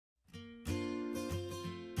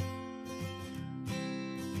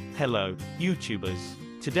Hello, YouTubers.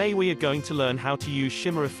 Today we are going to learn how to use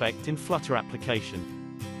Shimmer effect in Flutter application.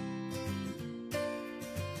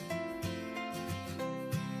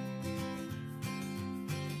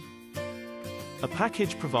 A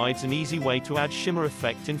package provides an easy way to add Shimmer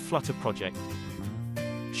effect in Flutter project.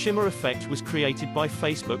 Shimmer effect was created by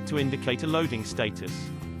Facebook to indicate a loading status.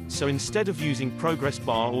 So instead of using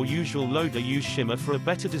ProgressBar or usual loader, use Shimmer for a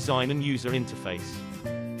better design and user interface.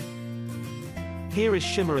 Here is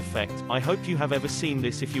Shimmer effect. I hope you have ever seen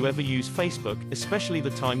this if you ever use Facebook, especially the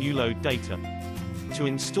time you load data. To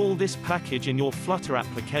install this package in your Flutter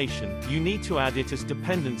application, you need to add it as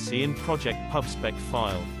dependency in project PubSpec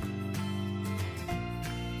file.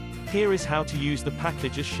 Here is how to use the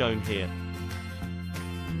package as shown here.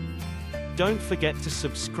 Don't forget to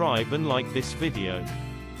subscribe and like this video.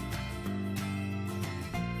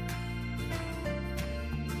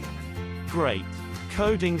 Great.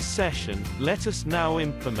 Coding session. Let us now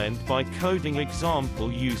implement by coding example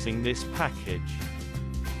using this package.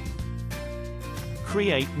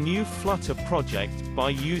 Create new Flutter project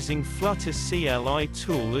by using Flutter CLI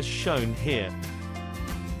tool as shown here.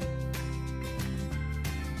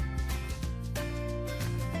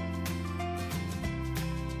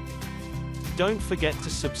 Don't forget to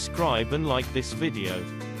subscribe and like this video.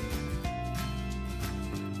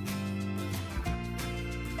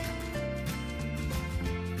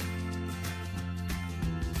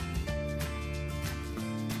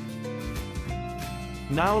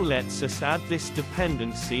 Now let's us add this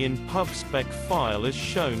dependency in PubSpec file as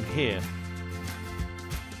shown here.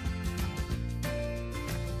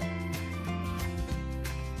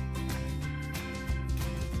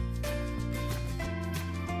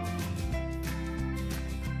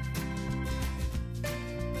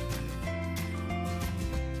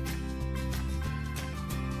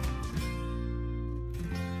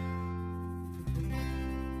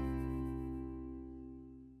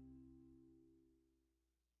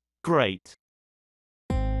 Great.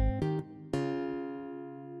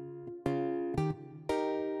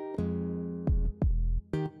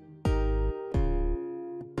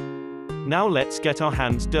 Now let's get our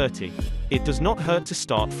hands dirty. It does not hurt to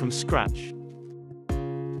start from scratch.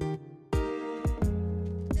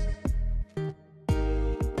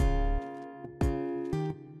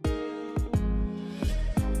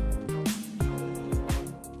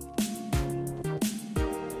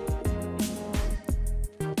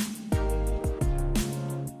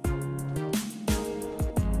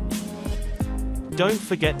 Don't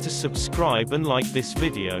forget to subscribe and like this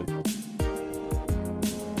video.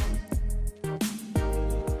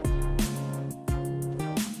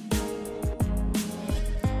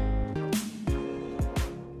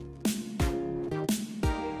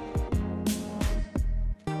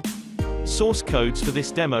 Source codes for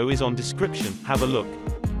this demo is on description, have a look.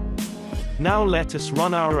 Now let us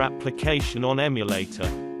run our application on emulator.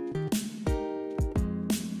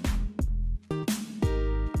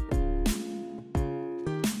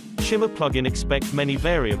 Shimmer plugin expects many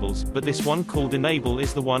variables, but this one called enable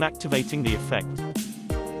is the one activating the effect.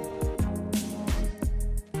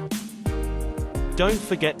 Don't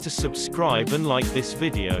forget to subscribe and like this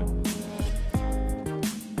video.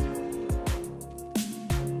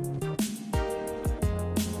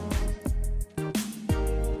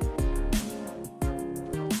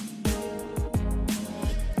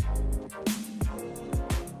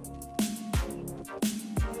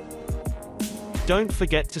 Don't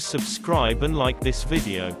forget to subscribe and like this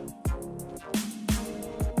video.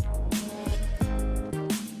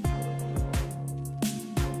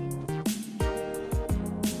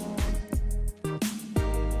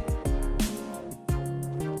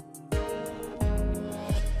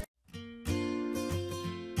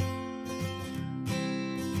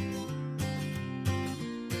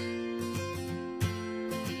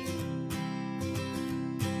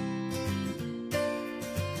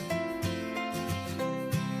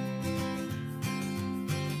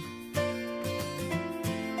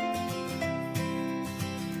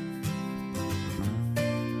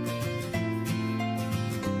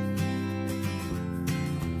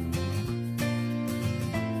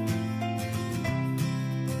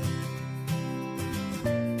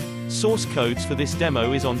 Source codes for this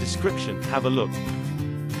demo is on description, have a look.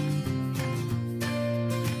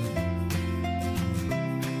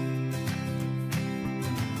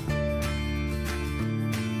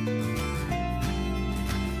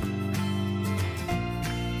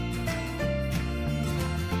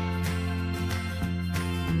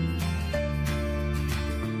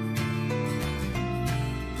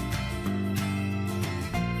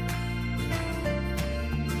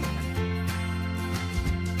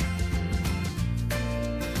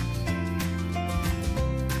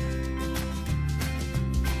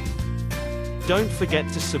 Don't forget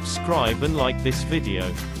to subscribe and like this video.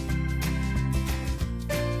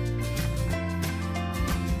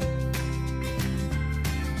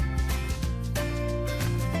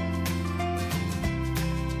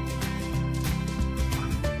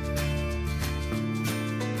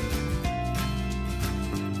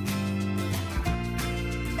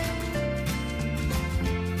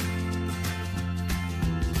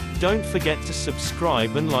 Don't forget to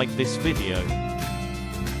subscribe and like this video.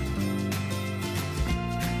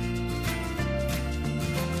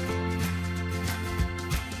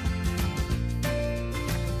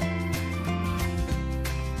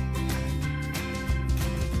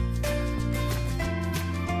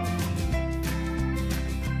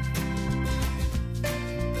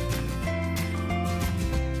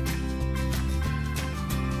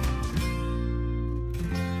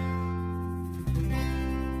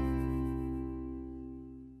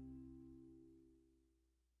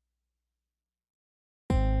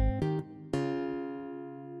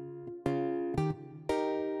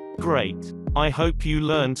 Great! I hope you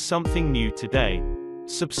learned something new today.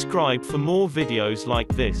 Subscribe for more videos like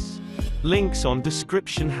this. Links on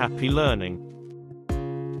description. Happy learning!